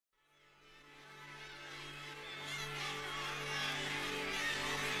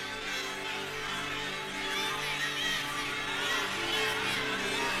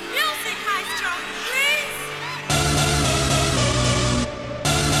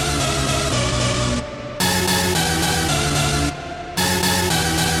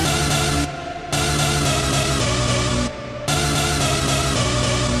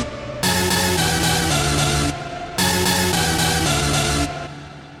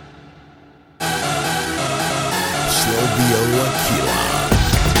Silvio Aquila.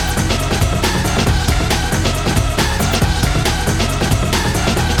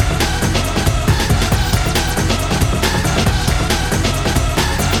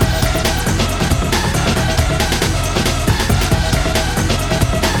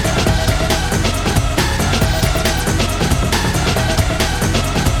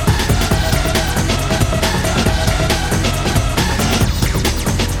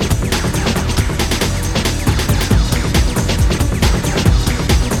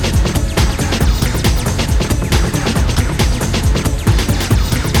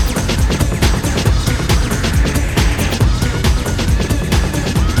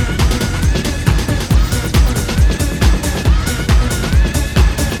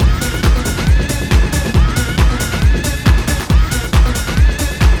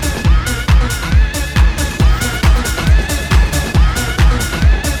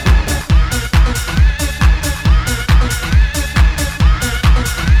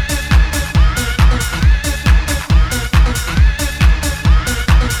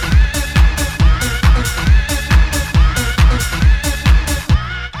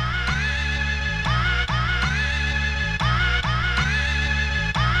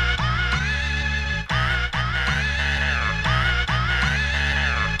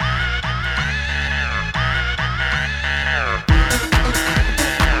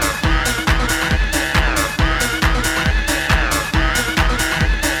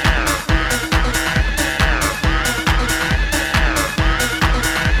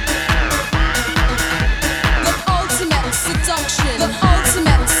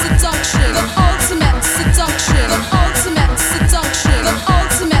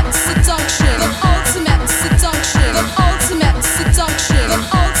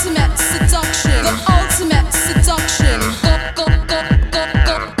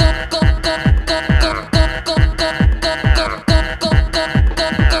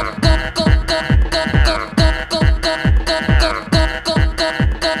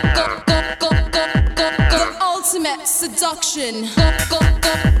 Seduction.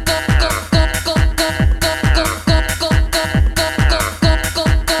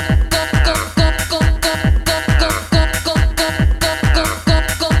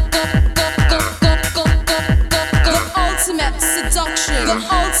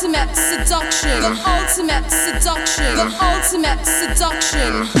 Ultimate seduction. Ultimate seduction. Ultimate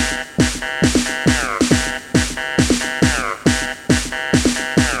seduction.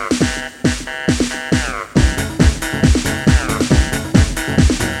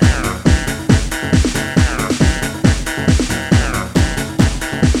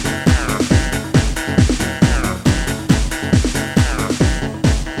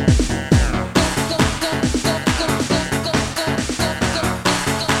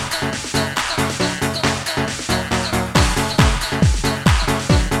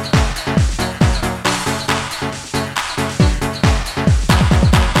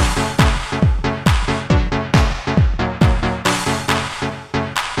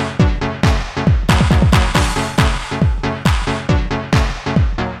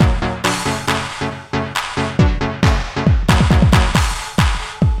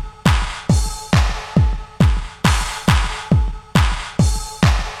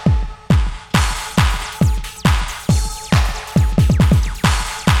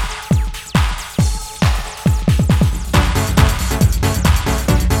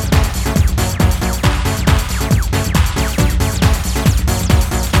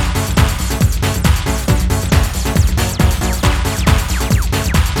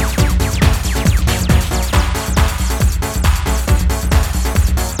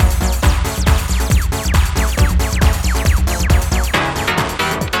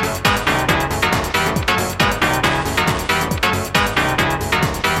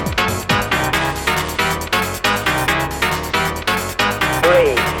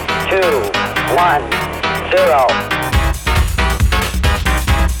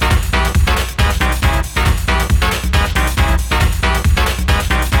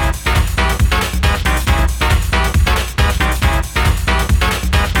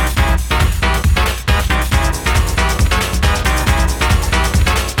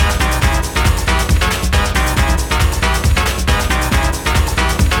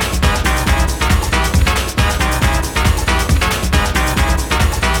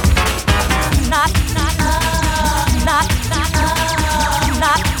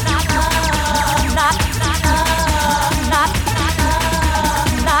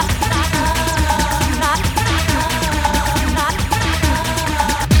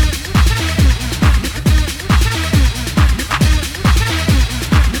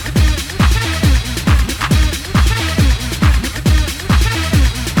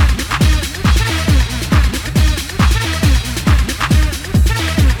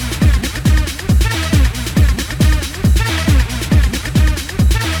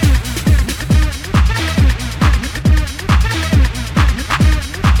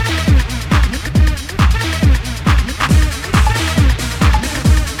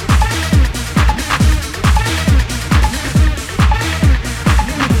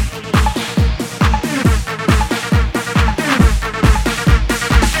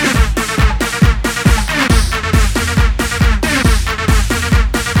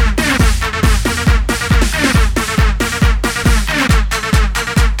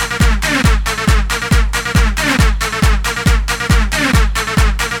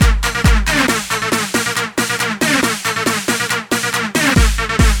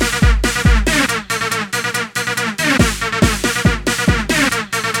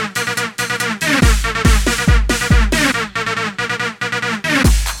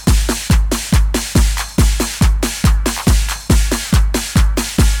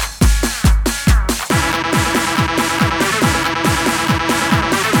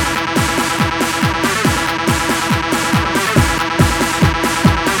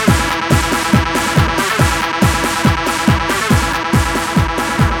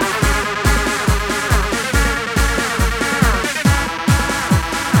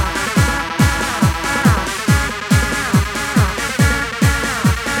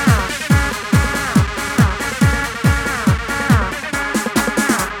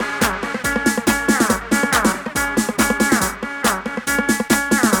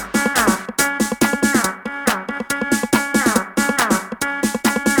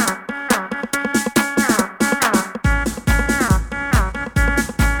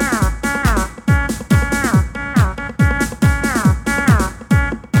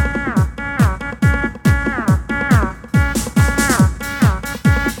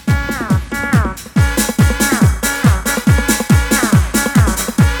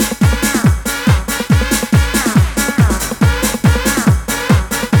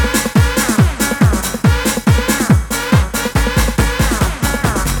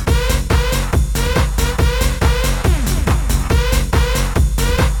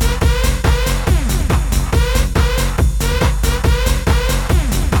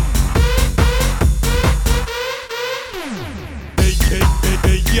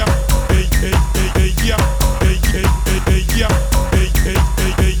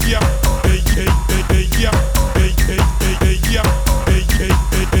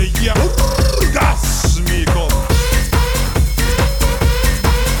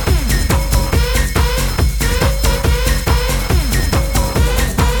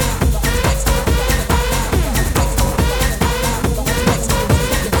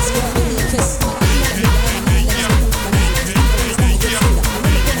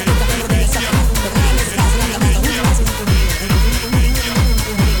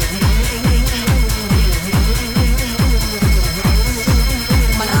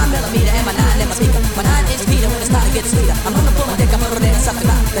 gets sweeter. I'm gonna pull my dick, I'm gonna suck it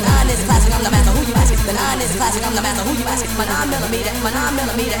up. The 9 is classic, I'm the master, who you asking? The 9 is classic, I'm the master, who you asking? My 9mm, my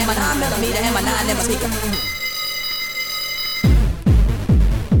 9mm, and my 9mm, and my 9 in my speaker.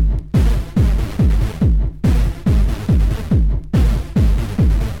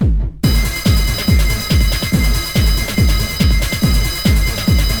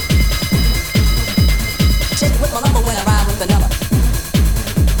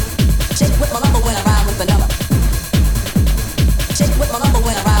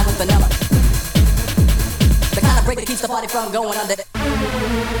 Keeps the party from going under. The kind of break that keeps the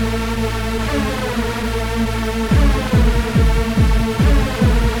party from going under.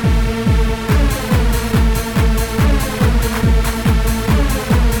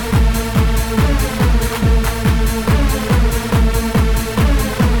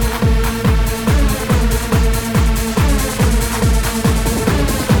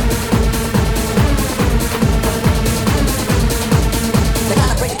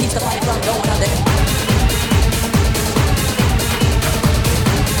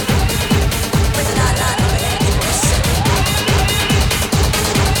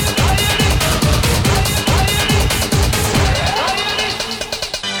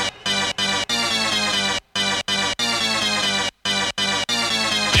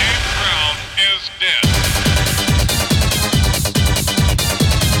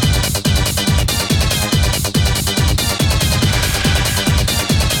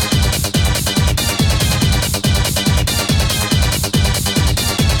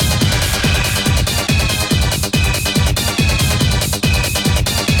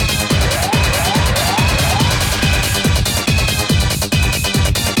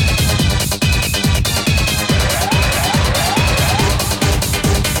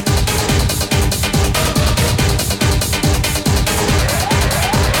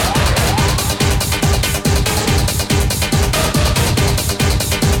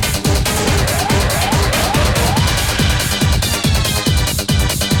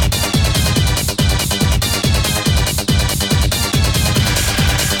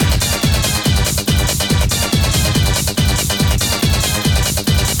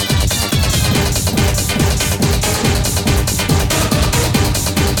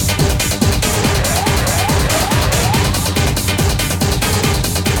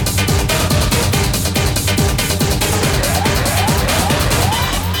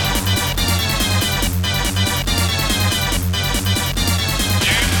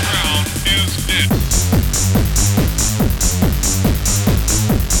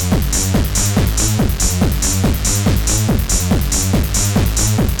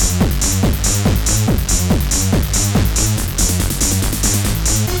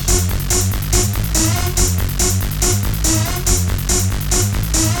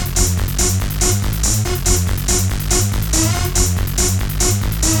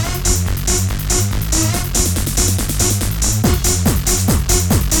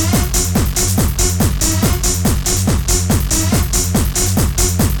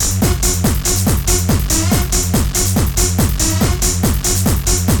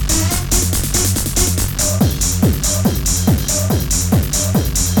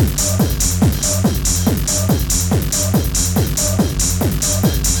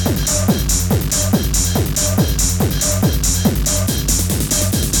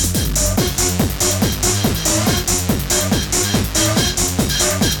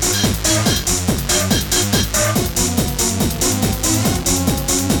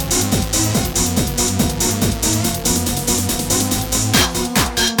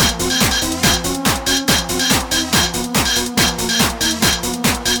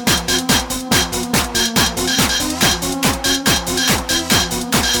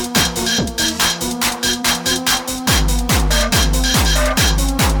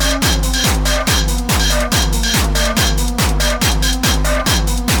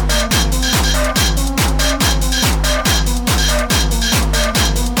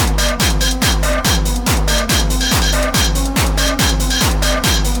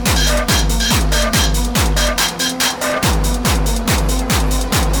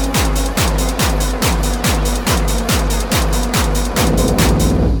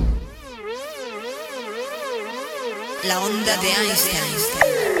 La onda de Einstein.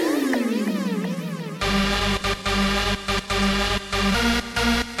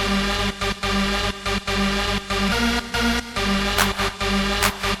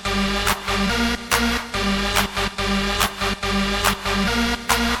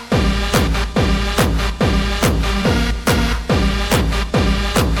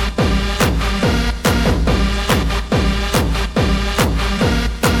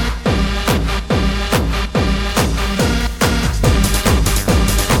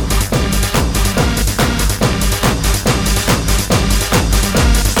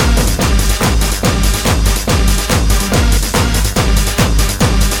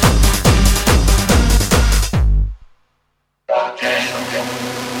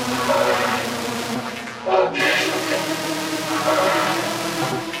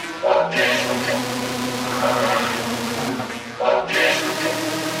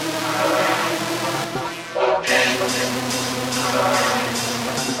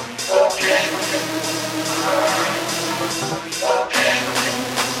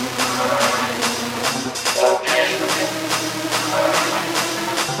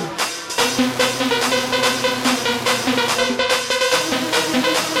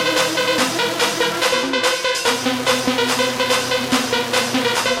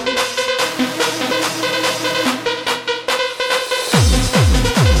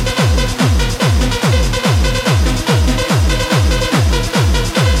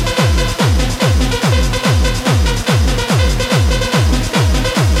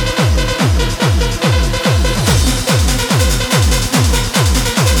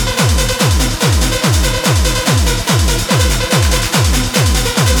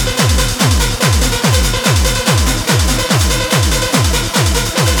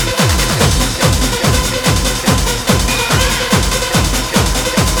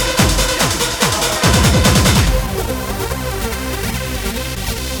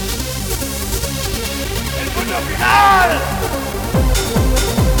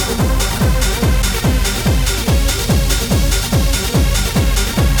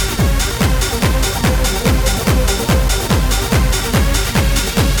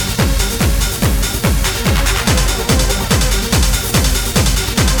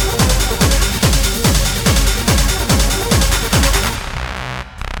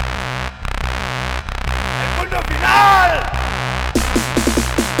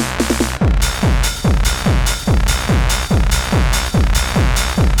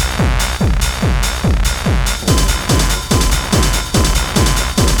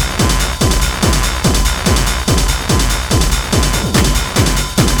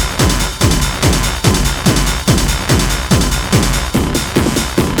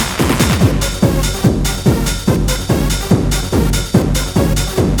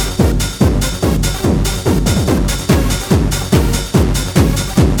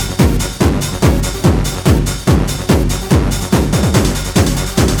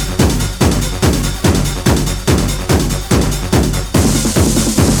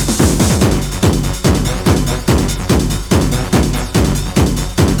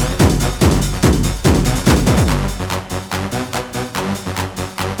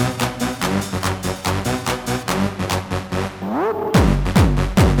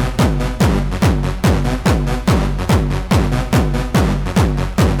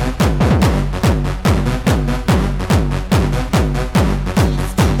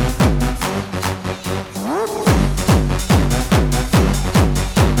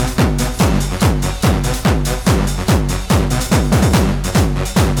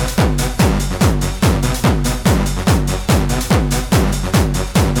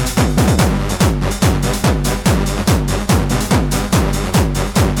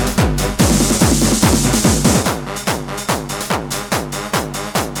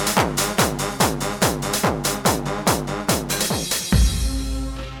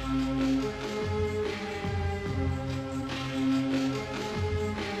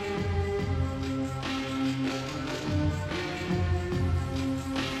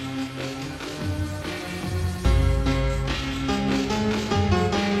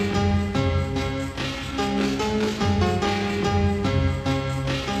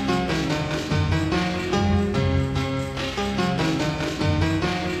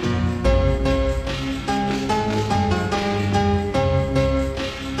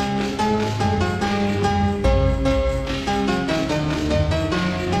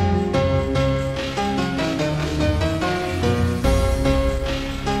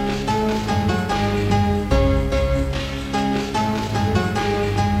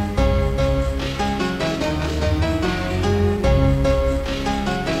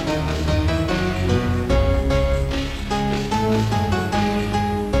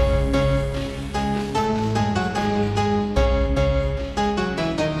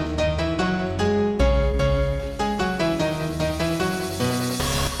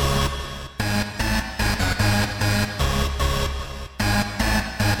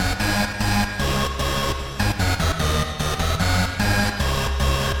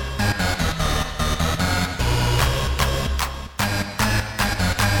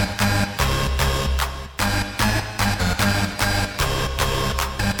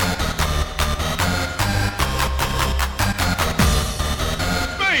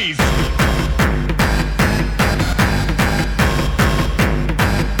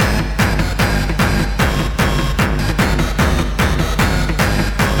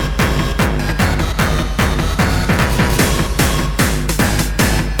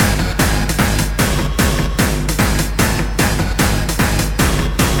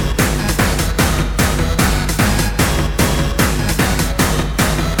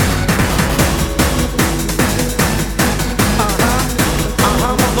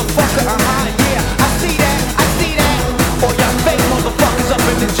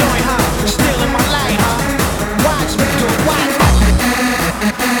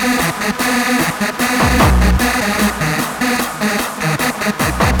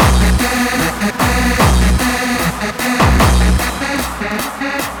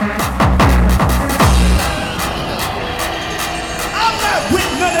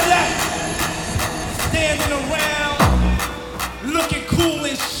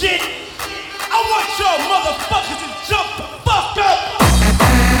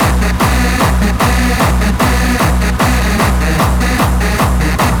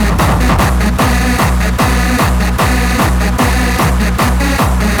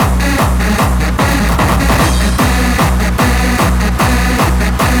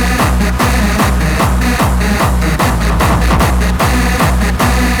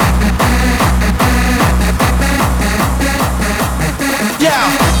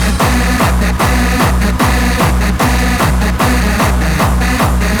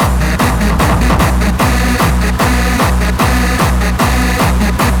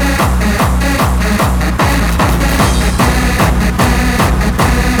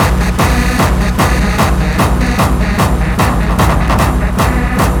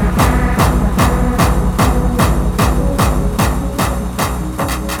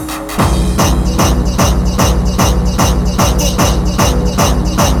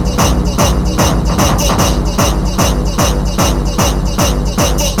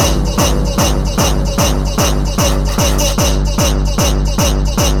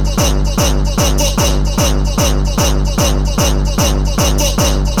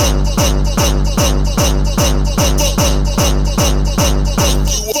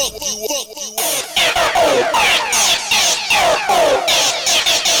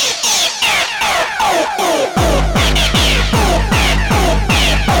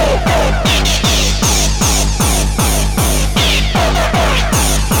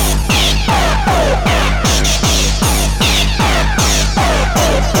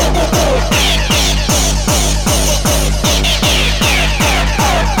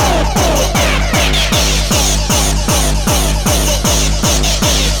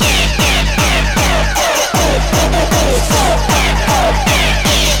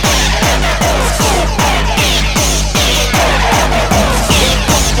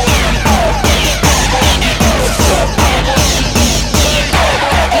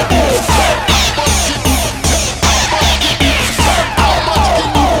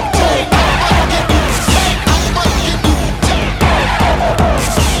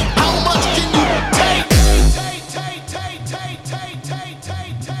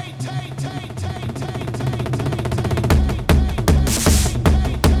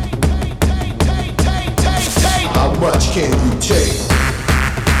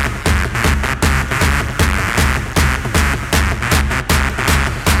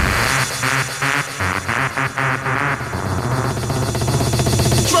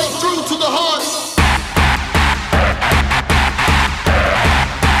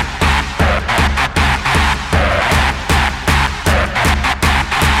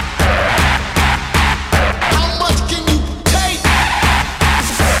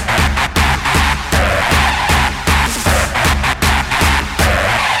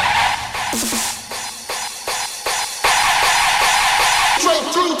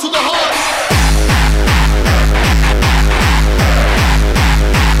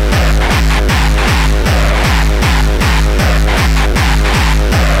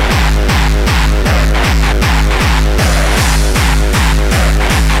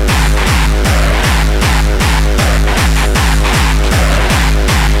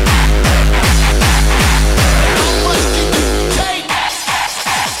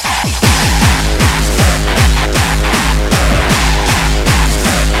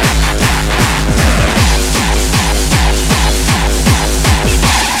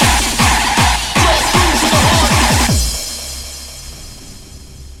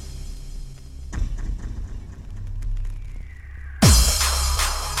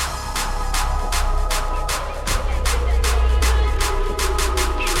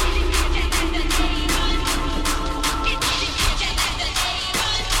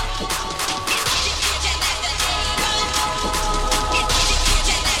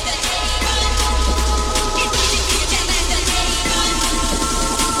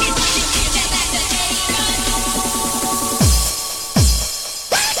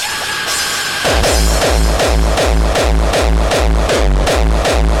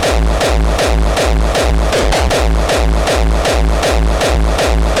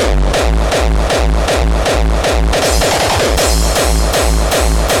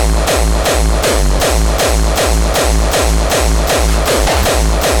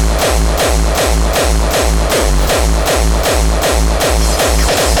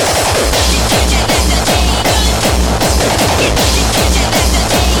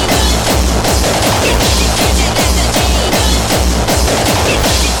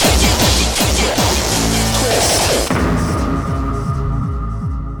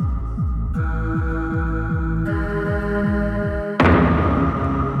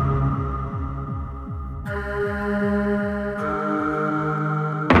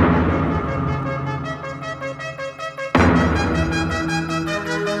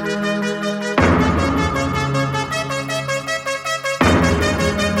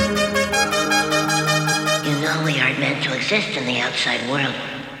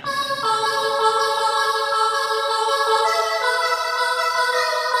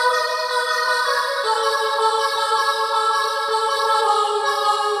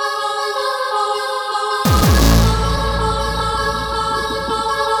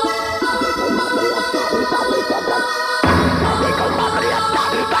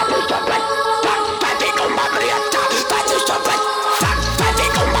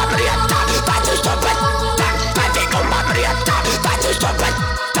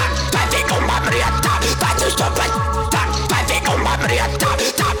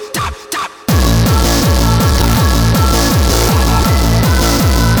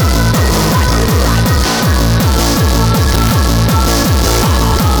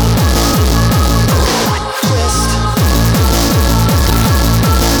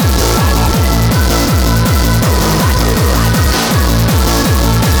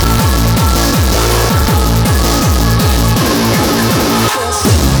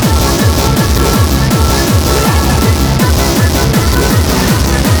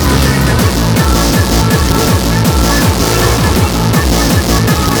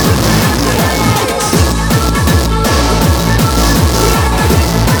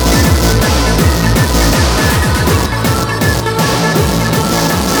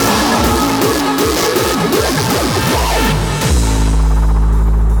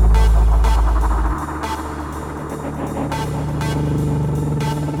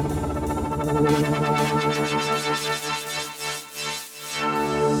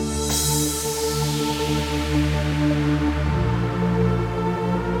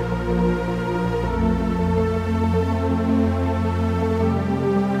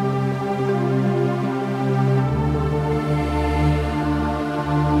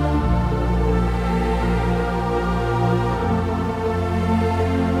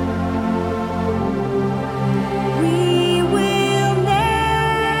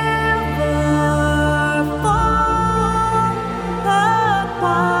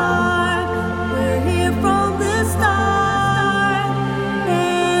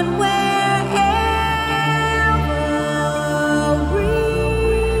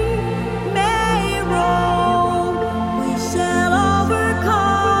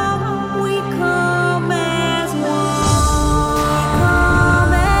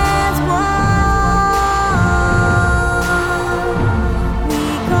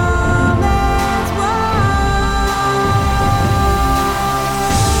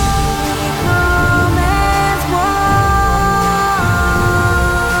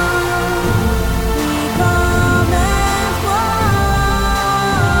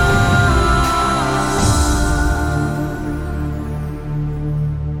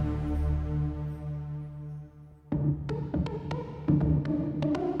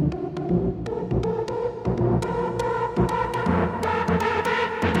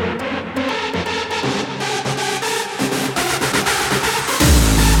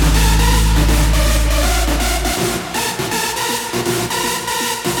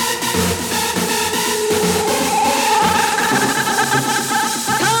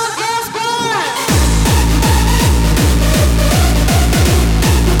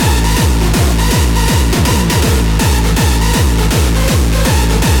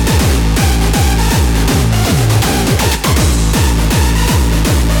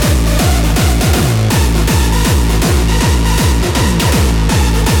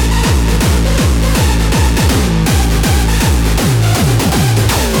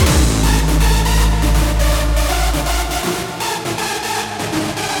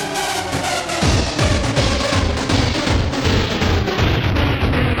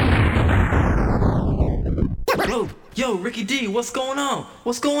 Ricky D, what's going on?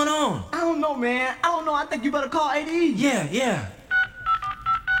 What's going on? I don't know, man. I don't know. I think you better call ADE. Yeah.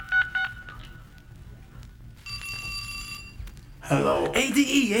 Hello.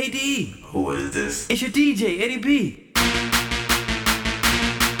 ADE. Who is this? It's your DJ, Eddie B.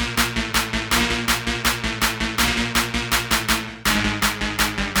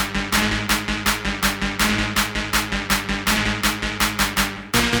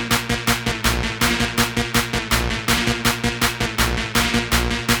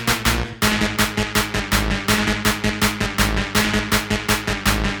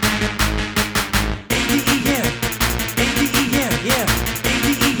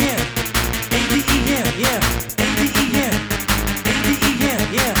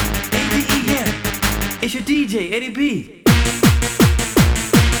 It's your DJ, Eddie B.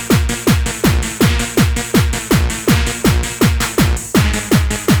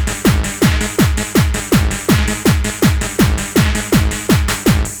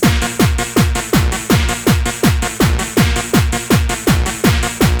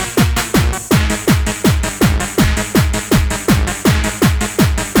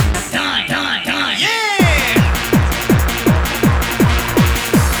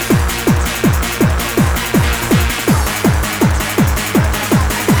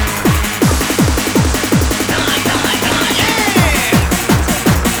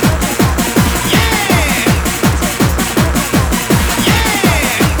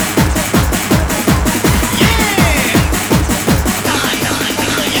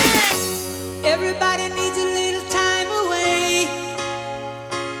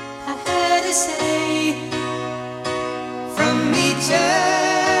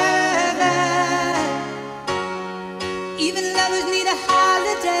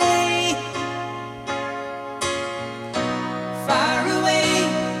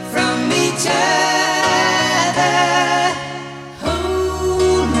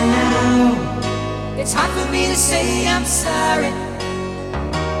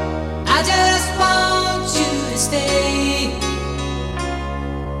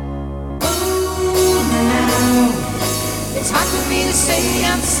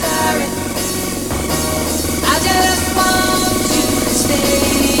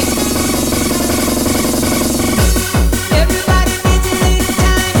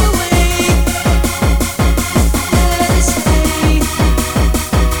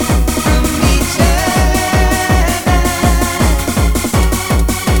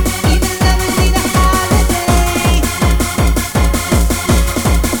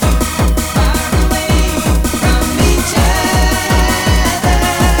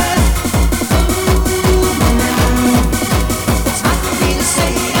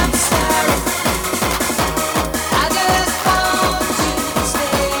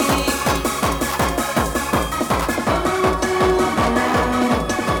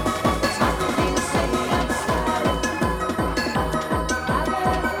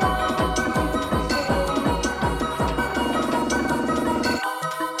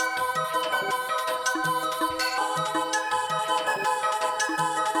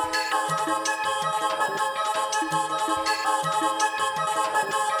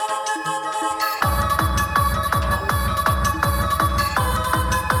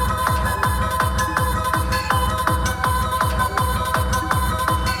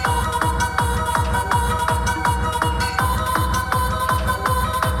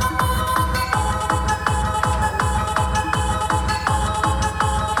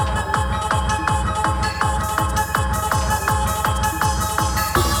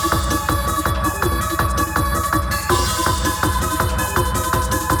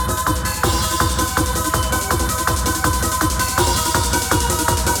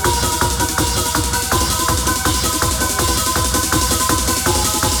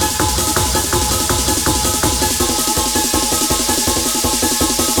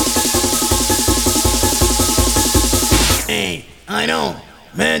 I know,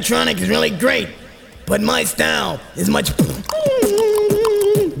 Mantronic is really great, but my style is much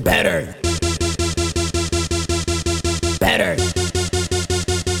better. Better.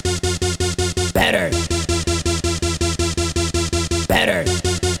 Better. Better.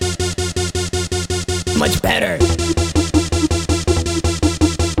 Much better.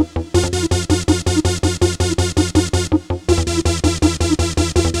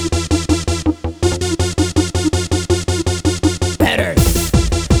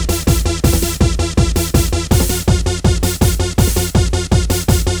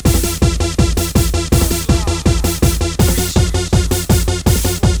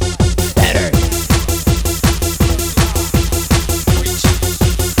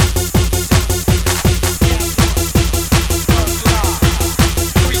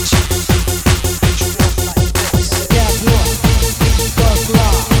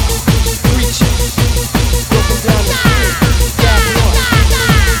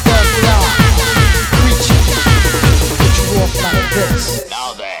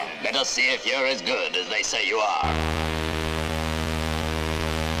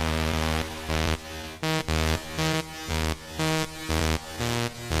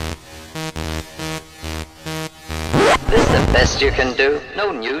 the best you can do?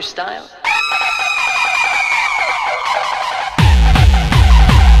 No new style?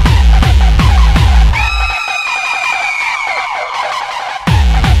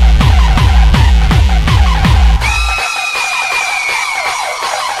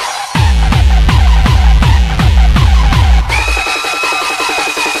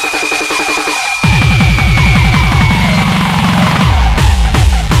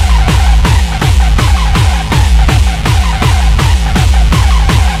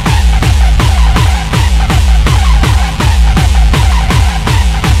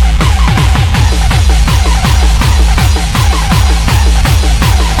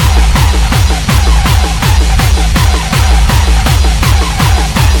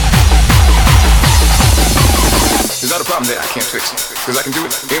 That I can't fix, cause I can do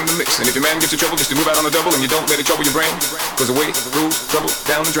it in the mix. And if your man gets you trouble, just to move out on the double and you don't let it trouble your brain. Cause away goes trouble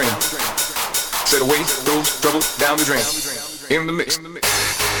down the drain. Said away goes trouble down the drain. In the mix. In the mix.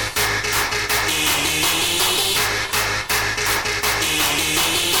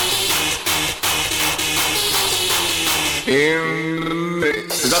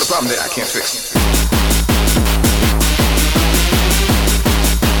 There's not a problem that I can't fix.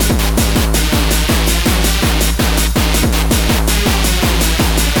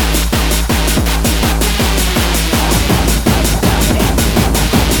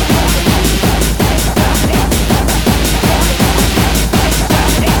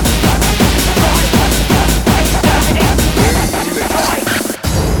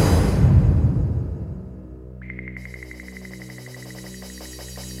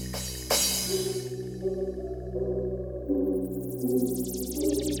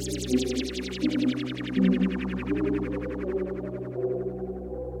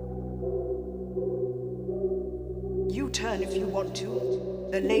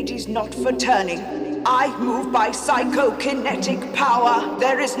 Not for turning. I move by psychokinetic power.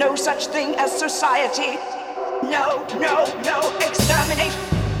 There is no such thing as society. No, no, no. Exterminate.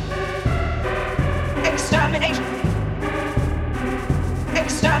 Exterminate.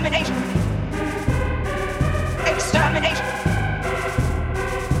 Exterminate. Exterminate.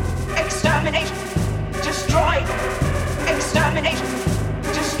 Exterminate. Destroy. Exterminate.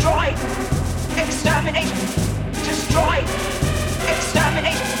 Destroy. Exterminate. Destroy.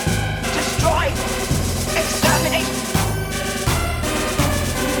 Exterminate. Destroy! Exterminate!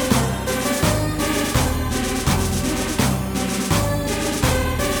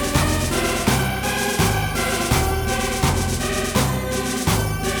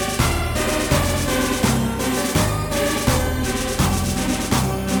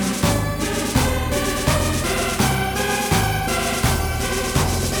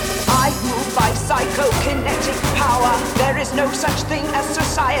 I move by psychokinetic power. There is no such thing as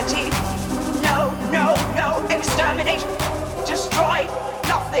society. No, no, no, exterminate, destroy,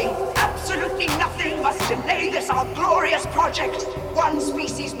 nothing, absolutely nothing must delay this our glorious project. One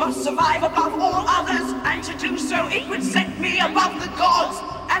species must survive above all others, and to do so it would set me above the gods,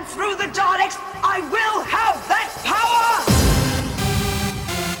 and through the Daleks I will have that power!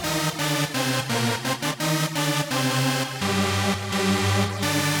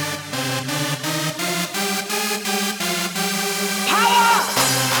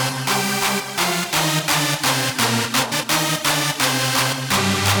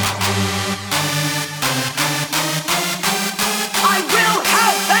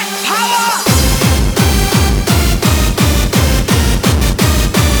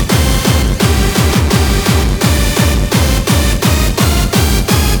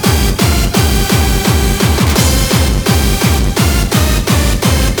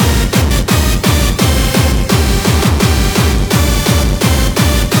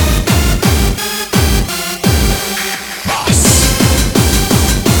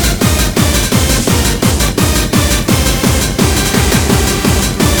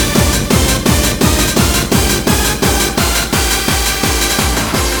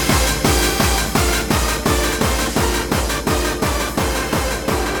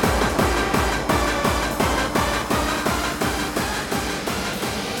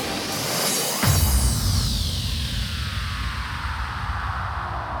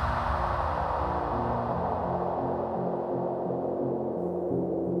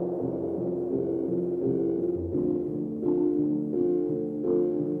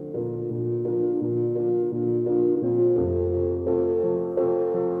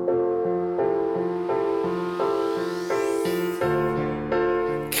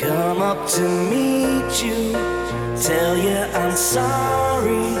 Come up to meet you, tell you I'm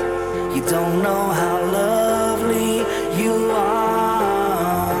sorry. You don't know how lovely you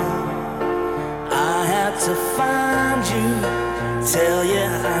are. I had to find you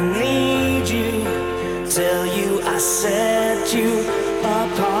set you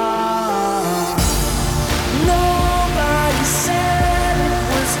apart. Nobody said it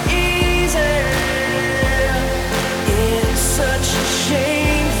was easy. It's such a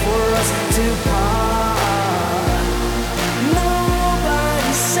shame for us to part.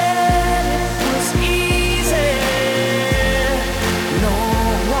 Nobody said it was easy. No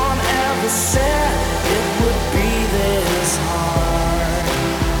one ever said it would be this hard.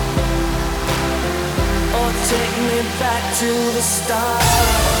 Or take me back to the start.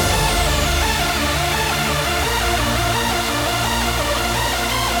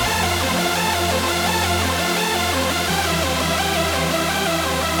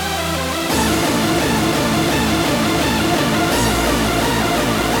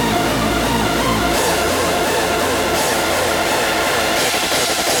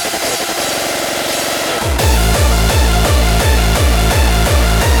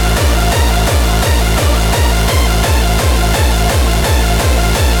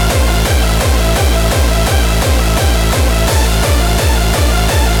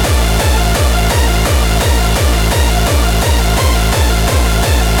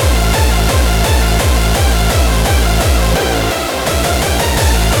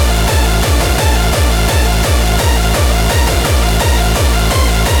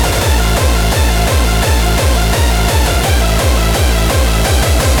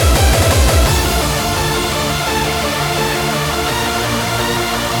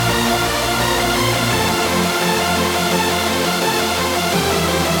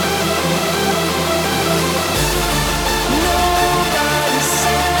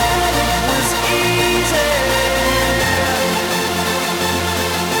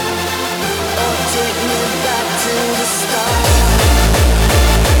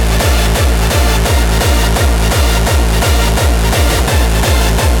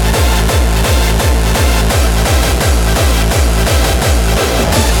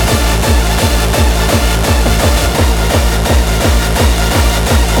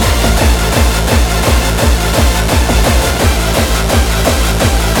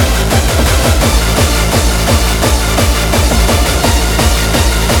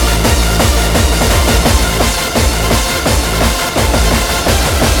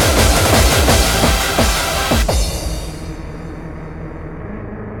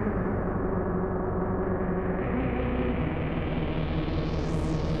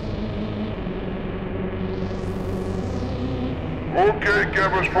 Okay,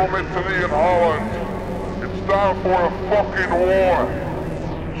 gamers from Italy and Holland, it's time for a fucking war.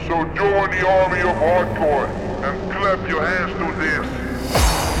 So join the army of hardcore and clap your hands to this.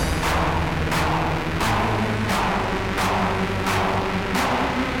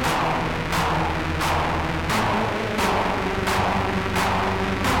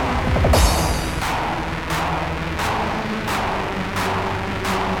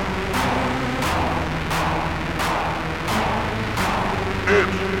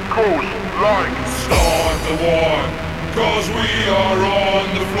 Like start the war, cause we are on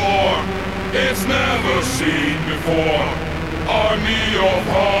the floor. It's never seen before. Army of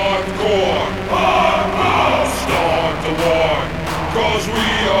hardcore. Start the war, cause we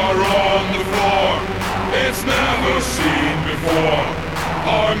are on the floor. It's never seen before.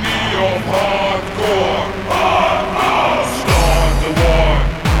 Army of hardcore. Start the war,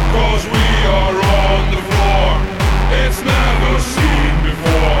 cause we are on the floor. It's never seen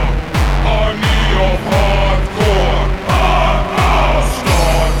before. Army of hardcore.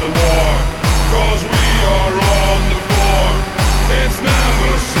 Start the war, cause we are on the floor. It's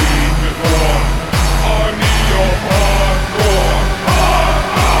never seen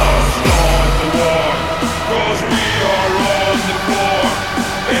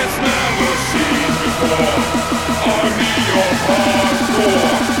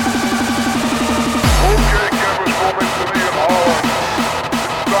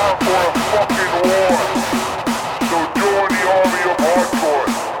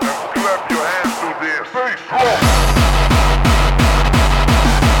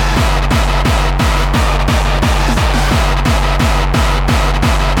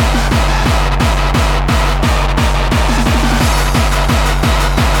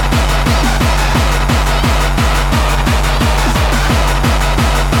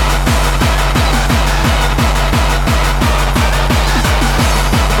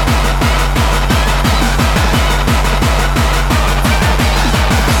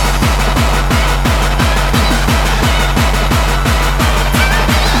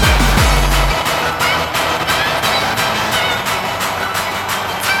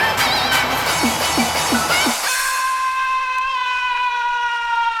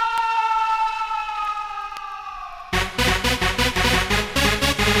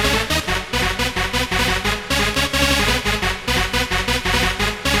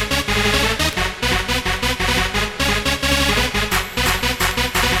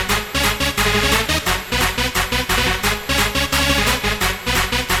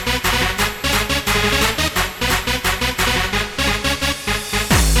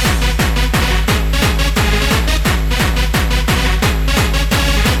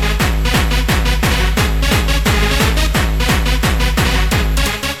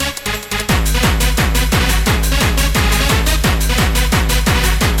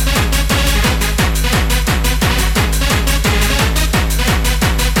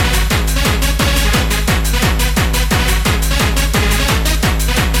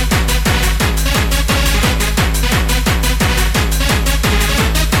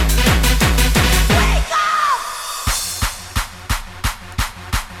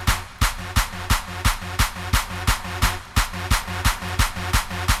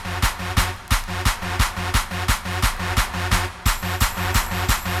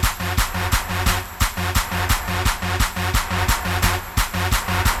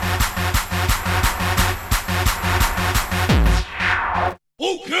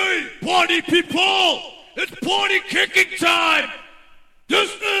Okay, party people, it's party kicking time.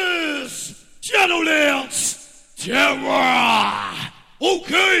 This is Shadowlands Terror.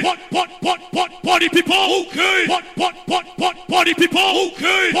 Okay, party people. Okay, party people.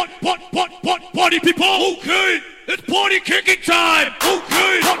 Okay, party people. Okay, it's party kicking time.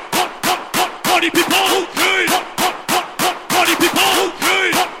 Okay, party people. Okay, party people.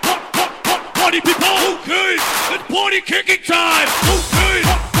 Okay, party people. Okay, it's party kicking time. Okay,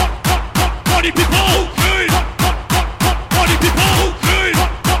 party people. Okay, party people. Okay,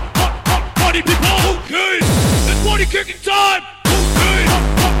 party people. Okay, it's party kicking time.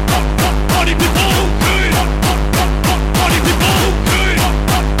 Party people, okay. Party people, okay.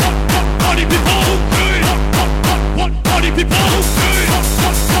 Party people, okay. Party people, okay.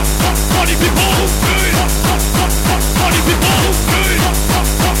 Party people, okay. Party people, okay.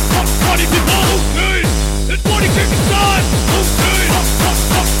 Party people, okay. It's party kicking time, okay.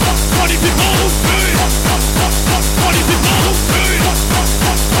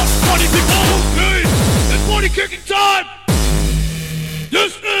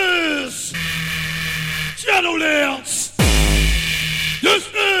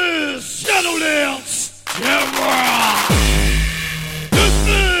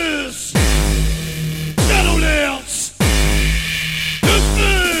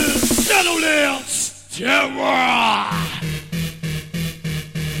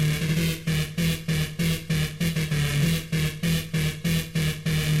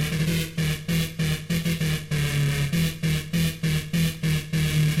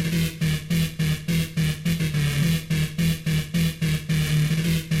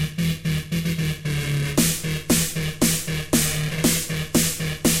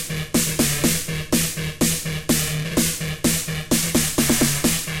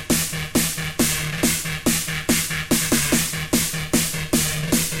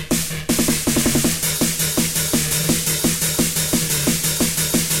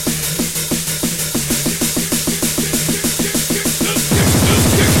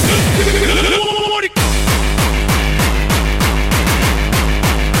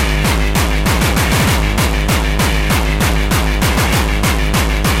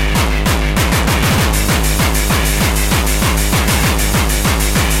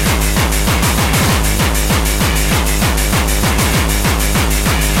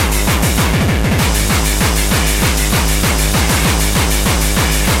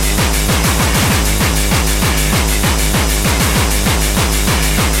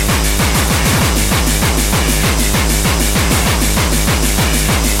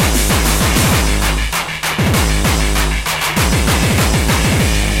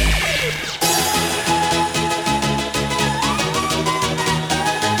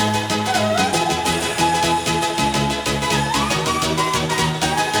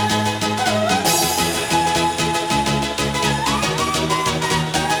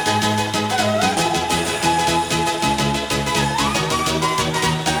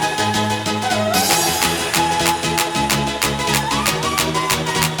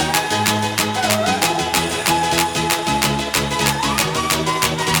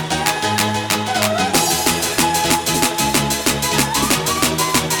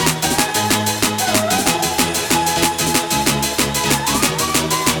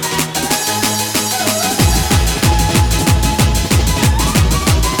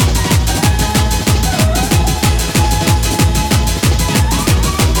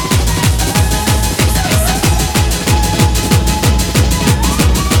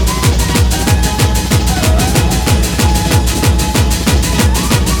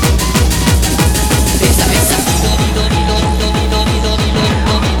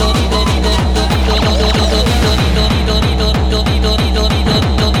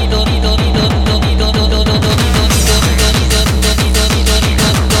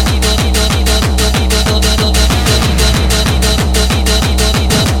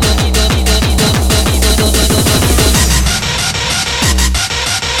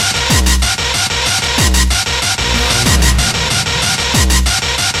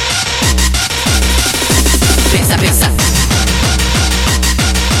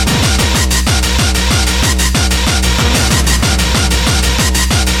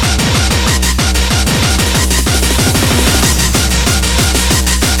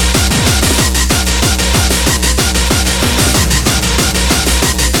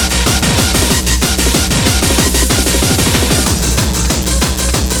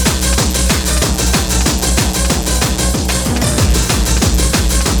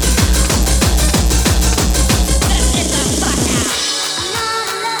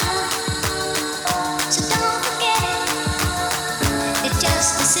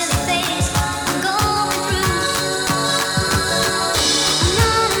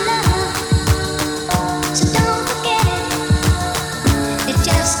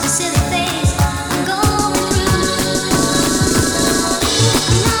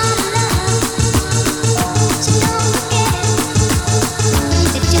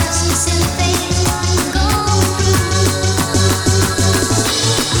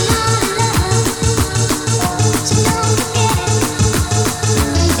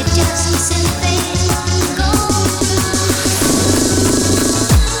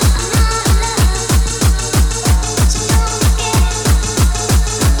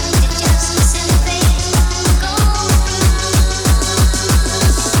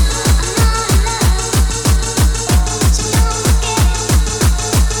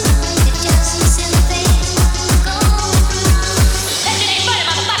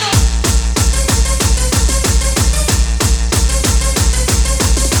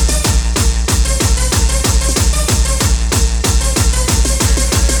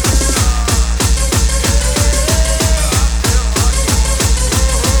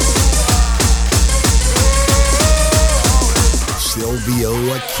 Silvio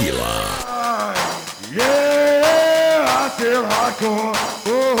Aquila. Yeah, I feel hardcore.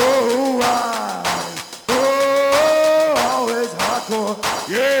 Always hardcore.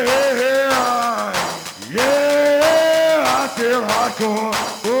 Yeah, I feel hardcore.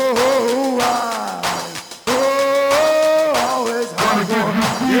 Always hardcore.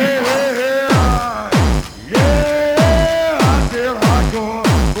 Yeah, I feel hardcore.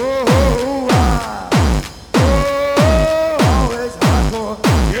 Always hardcore.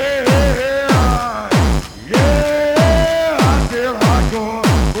 Yeah, I feel hardcore.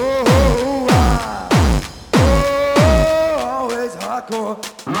 Always hardcore.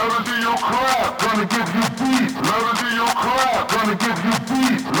 Let it be your crap, gonna give you beat. Let it be your crap, gonna give you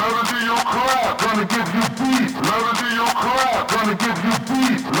beat. Let it be your crap, gonna give you beat. Let it be your crap, gonna give you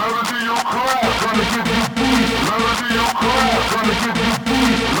beat. Let it be your crap, gonna give you beat. Let it be your crap, gonna give you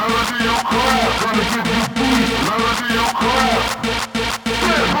beat. Let it be your crap, gonna give you beat. Let it be your crap.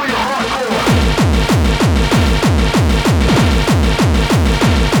 Let it be your hardcore.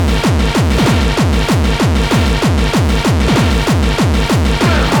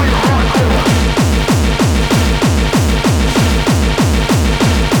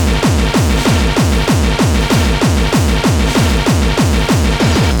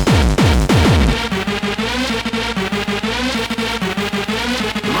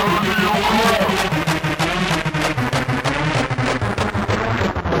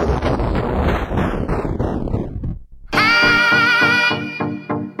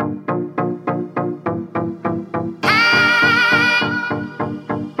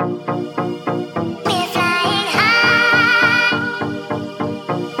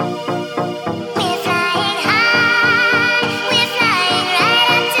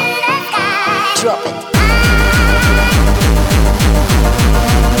 Drop it.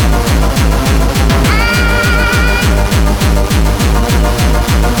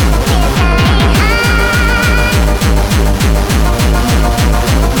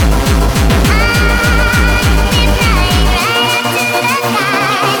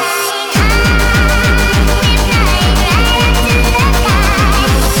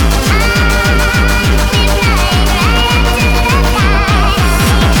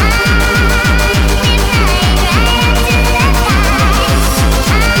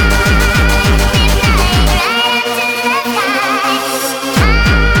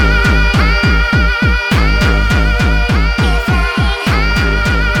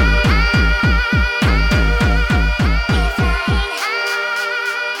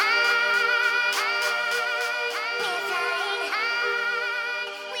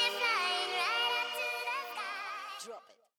 Drop it.